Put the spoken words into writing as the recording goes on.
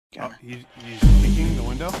Oh, he's peeking the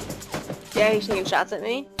window? Yeah, he's taking shots at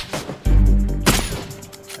me.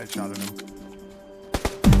 Headshot at him.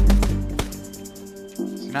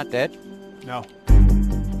 Is he not dead? No.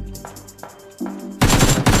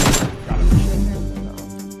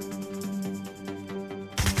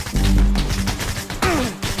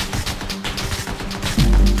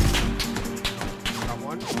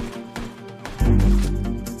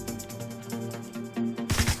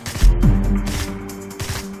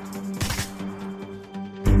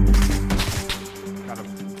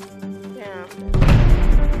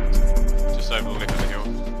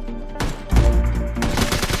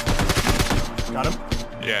 Got him?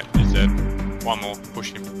 Yeah, he's dead. One more.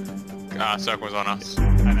 Push him. Circle's on us.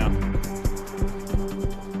 I know.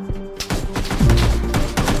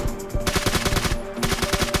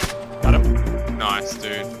 Got him? Nice,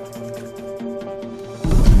 dude.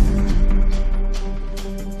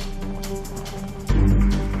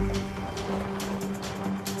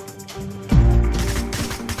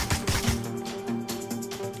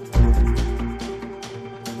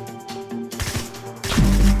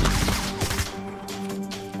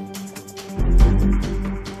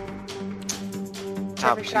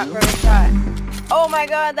 Perfect shot, perfect shot. Oh my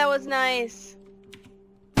god, that was nice.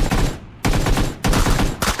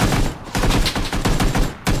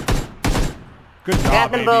 Good job,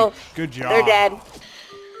 Got them baby. both. Good job. They're dead.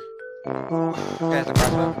 Guys, the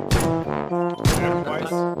crossbow. Hit him twice.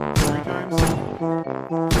 3 times.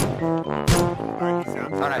 Alright, he's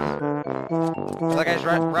down. Oh, nice. Oh, that guy's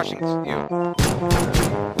rushing you.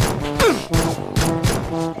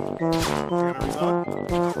 Gonna reload.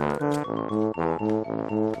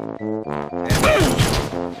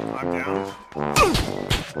 I'm down.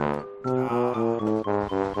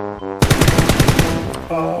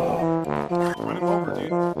 Run him over,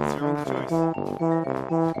 dude. It's your own choice.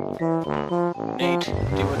 Nate, do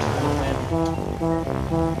what you want, man.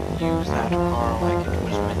 Use that car like it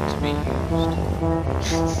was meant to be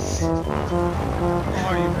used.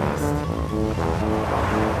 Oh, you missed.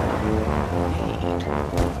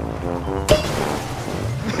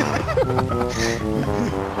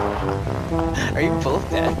 Are you both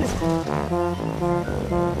dead? He's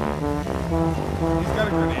got a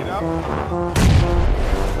grenade up.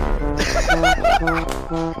 Just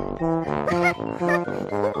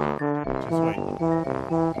wait.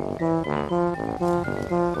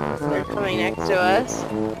 They're coming next to us.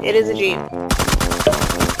 It is a Jeep.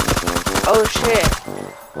 Oh shit.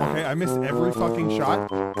 Okay, I missed every fucking shot.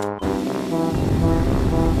 That's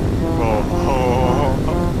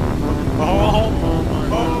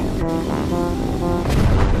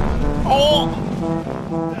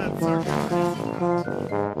so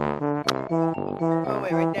Oh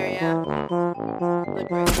wait, right there, yeah.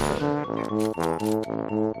 Look right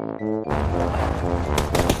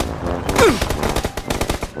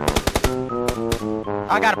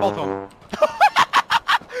I got both of them.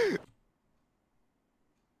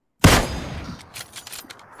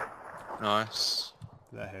 Nice.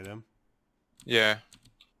 Did that hit him? Yeah.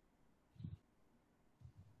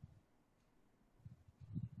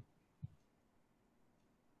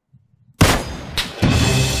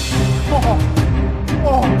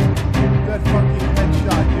 Oh, that fucking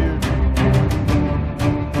headshot, dude.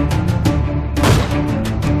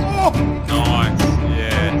 Oh! Nice.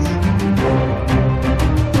 Yes.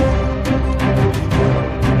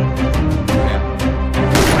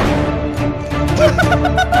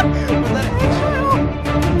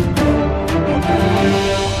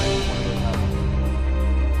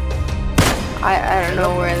 I don't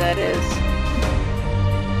know where that is.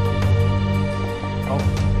 Oh,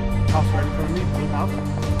 house right in front of me. Blue house.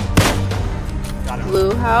 Got him.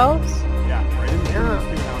 Blue house? Yeah, right in here. Yeah.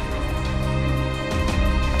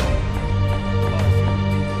 Blue house.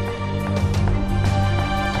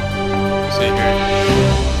 See who?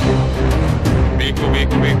 Vehicle.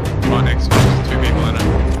 Right next to us. 2 people in it.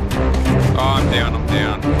 Oh, I'm down.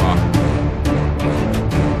 Fuck.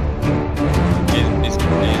 He's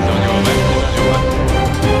on your left.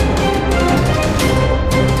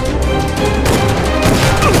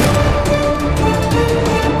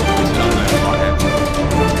 He's on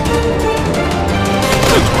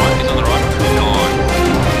the right. Nice.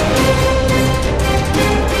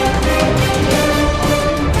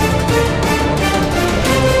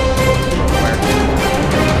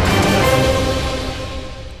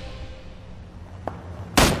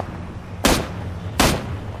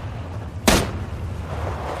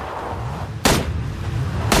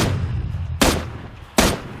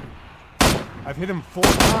 I've hit him 4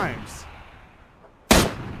 times.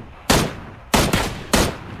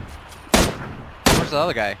 Where's the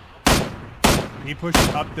other guy? He pushed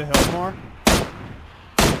up the hill more.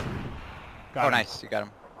 Got Oh, him. nice. You got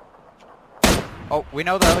him. Oh, we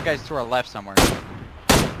know the other guy's to our left somewhere. He's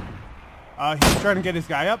trying to get his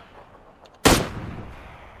guy up.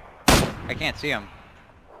 I can't see him.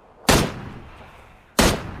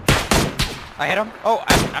 I hit him. Oh,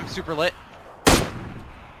 I'm super lit.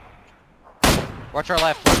 Watch our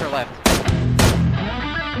left. Watch our left.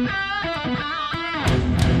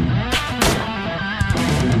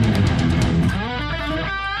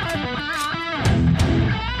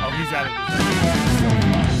 Oh, he's out of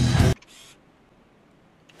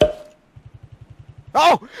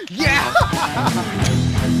Oh, yeah!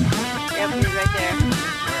 Yep, he's right there.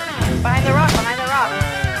 Behind the rock, behind the rock.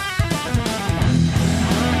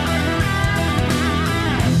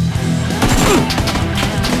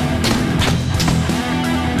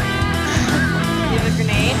 You have a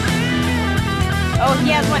grenade? Oh, he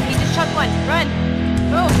has one. He just chucked one. Run!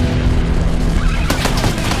 Move!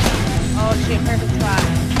 Oh shit, perfect spot.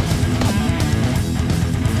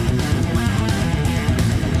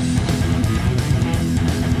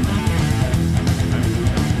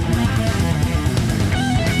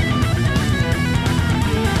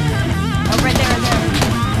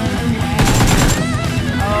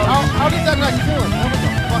 How did that not kill him? That was a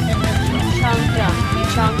fucking headshot. Chunked him. You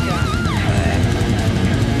chunked him.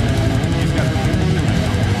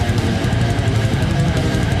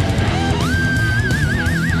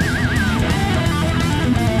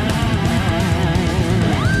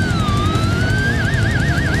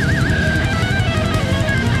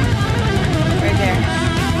 Right there.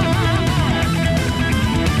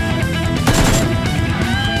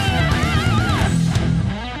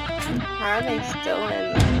 How are they still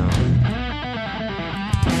in?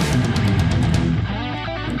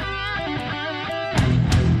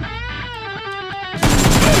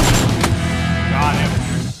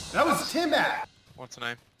 That was Tim-At! What's the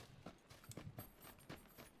name?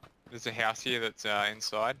 There's a house here that's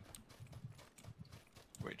inside.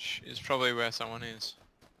 Which is probably where someone is.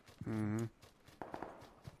 Mm-hmm.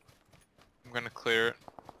 I'm gonna clear it.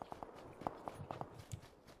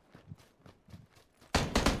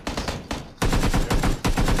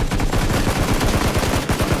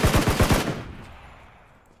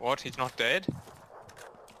 What? He's not dead?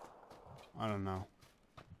 I don't know.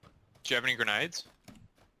 Do you have any grenades?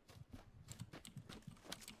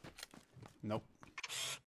 Nope.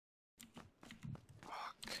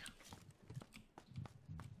 Fuck.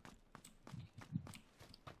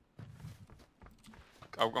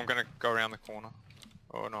 I'm gonna go around the corner.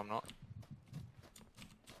 Oh no, I'm not.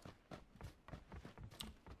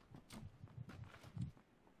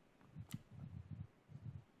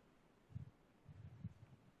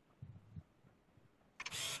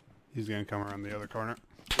 He's gonna come around the other corner.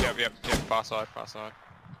 Yep, far side, far side.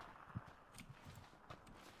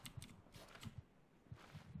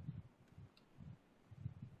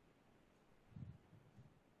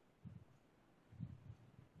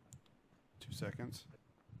 Seconds.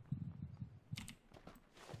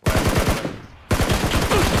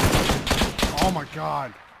 Oh my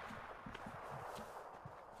god.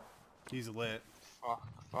 He's lit. Fuck.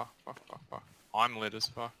 I'm lit as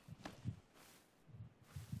fuck.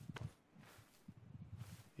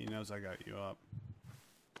 He knows I got you up.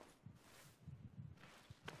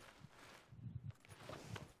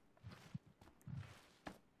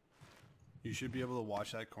 You should be able to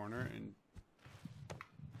watch that corner and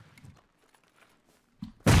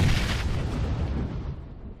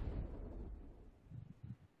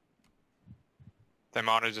They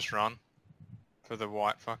might have just run for the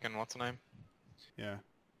white fucking what's the name? yeah,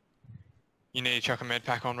 You need to chuck a med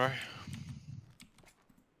pack on, bro.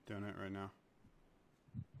 doing it right now.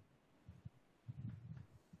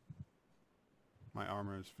 My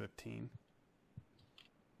armor is 15.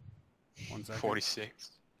 1 second.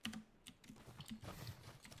 46.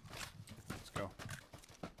 Let's go.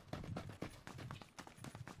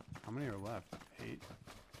 How many are left? 8.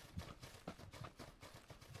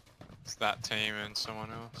 It's that team and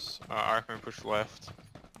someone else. I reckon we push left.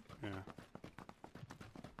 Yeah.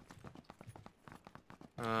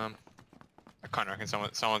 I kind of reckon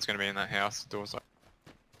someone's going to be in that house. Doors are...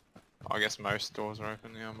 I guess most doors are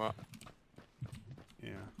open now, but...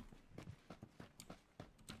 Yeah.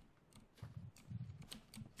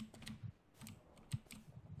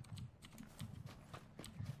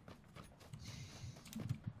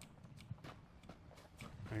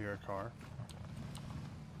 I hear a car.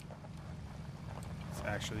 It's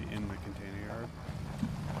actually in the container yard.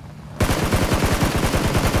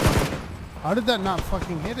 How did that not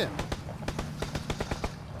fucking hit him?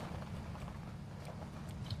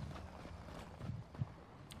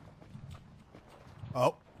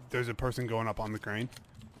 There's a person going up on the crane.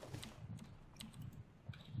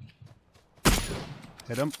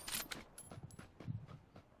 Hit him.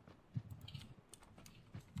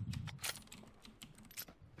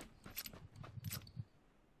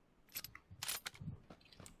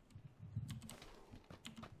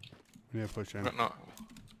 Yeah, push in. But no.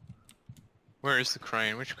 Where is the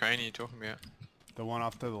crane? Which crane are you talking about? The one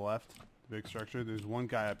off to the left, the big structure. There's one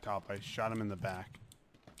guy up top. I shot him in the back.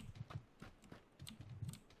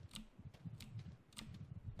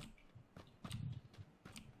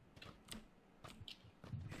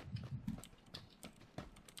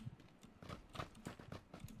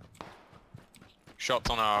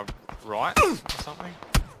 Shots on our right or something?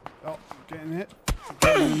 Oh, getting hit.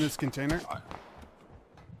 Getting in this container.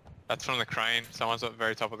 That's from the crane. Someone's at the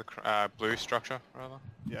very top of the blue structure, rather.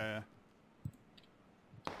 Yeah,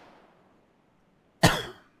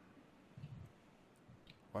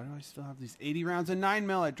 Why do I still have these 80 rounds of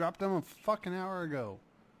 9mm? I dropped them a fucking hour ago.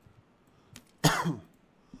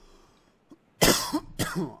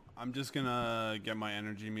 I'm just gonna get my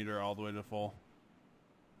energy meter all the way to full.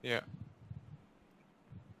 Yeah.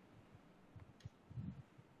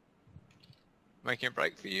 Making a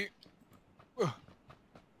break for you.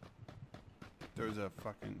 There's a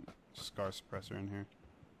fucking scar suppressor in here.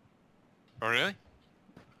 Oh, really?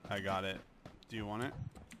 I got it. Do you want it?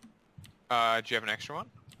 Do you have an extra one?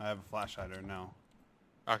 I have a flash hider now.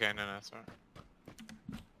 Okay, no, that's alright.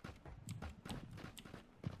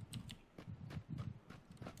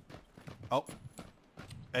 Oh.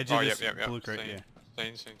 Edge of this yep. blue crate,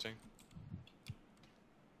 Seen.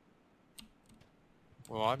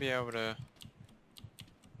 Will I be able to...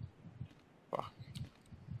 Fuck.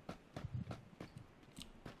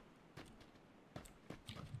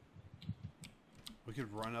 We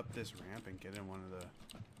could run up this ramp and get in one of the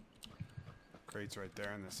crates right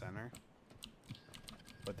there in the center.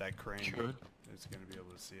 But that crane is going to be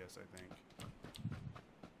able to see us, I think.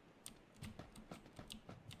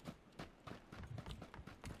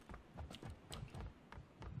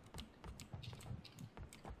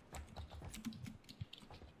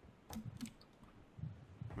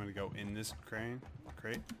 I'm going to go in this crate.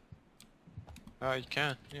 You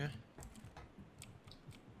can, yeah.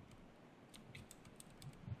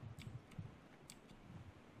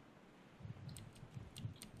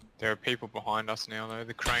 There are people behind us now, though.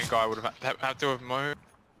 The crane guy would have had to have moved.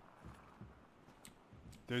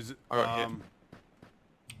 There's I got hit.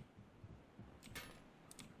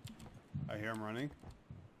 I hear him running.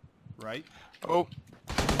 Right? Oh,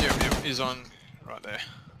 yep, he's on right there.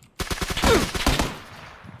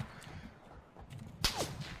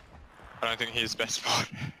 I don't think he's best spot.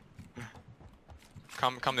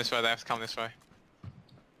 Come this way, they have to come this way.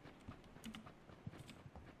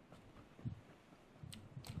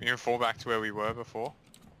 We can fall back to where we were before.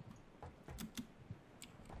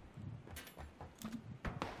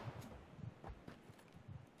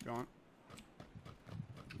 Go on.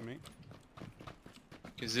 Me?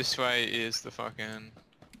 Because this way is the fucking...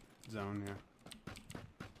 Zone, yeah.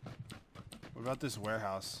 What about this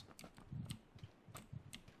warehouse?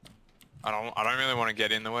 I don't really want to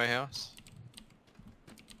get in the warehouse.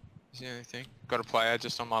 Is there anything? Got a player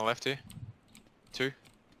just on my left here. 2.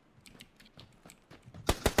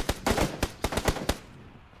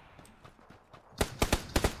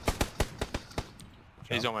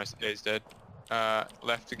 He's dead.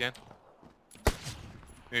 Left again.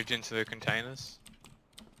 Moved into the containers.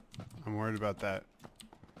 I'm worried about that.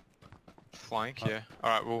 Flank, yeah.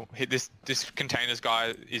 Alright, we'll hit this containers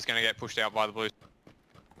guy is gonna get pushed out by the blue.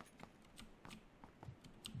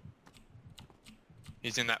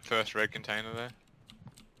 He's in that first red container there.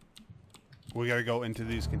 We gotta go into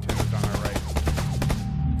these containers on our right.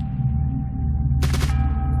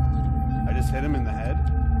 I just hit him in the head.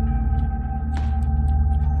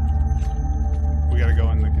 We gotta go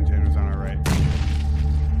in the containers on our right.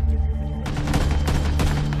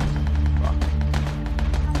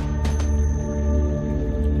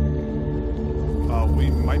 We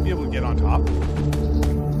might be able to get on top.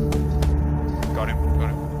 Got him.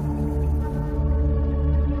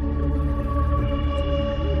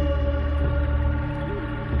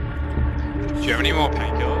 Do you have any more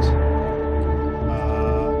painkillers?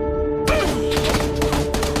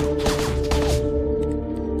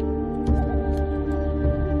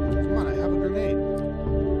 Come on, I have a grenade.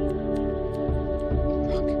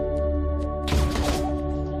 Fuck.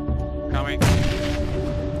 Coming.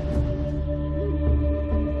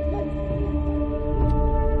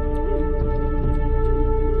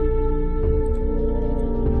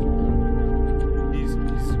 He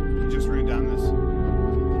just ran down this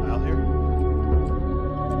aisle here.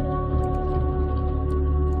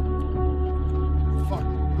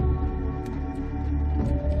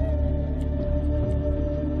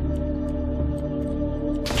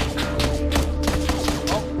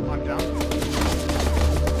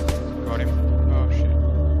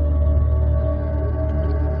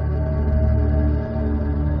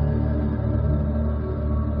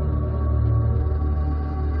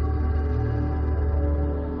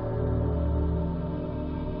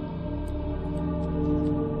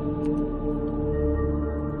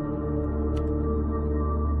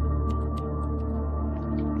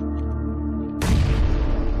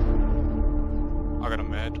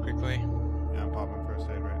 aid quickly. Yeah, I'm popping first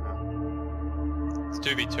aid right now. It's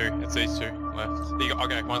 2v2. It's these two left.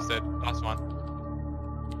 Okay, one's dead. Last one.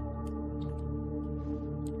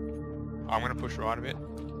 I'm gonna push right a bit.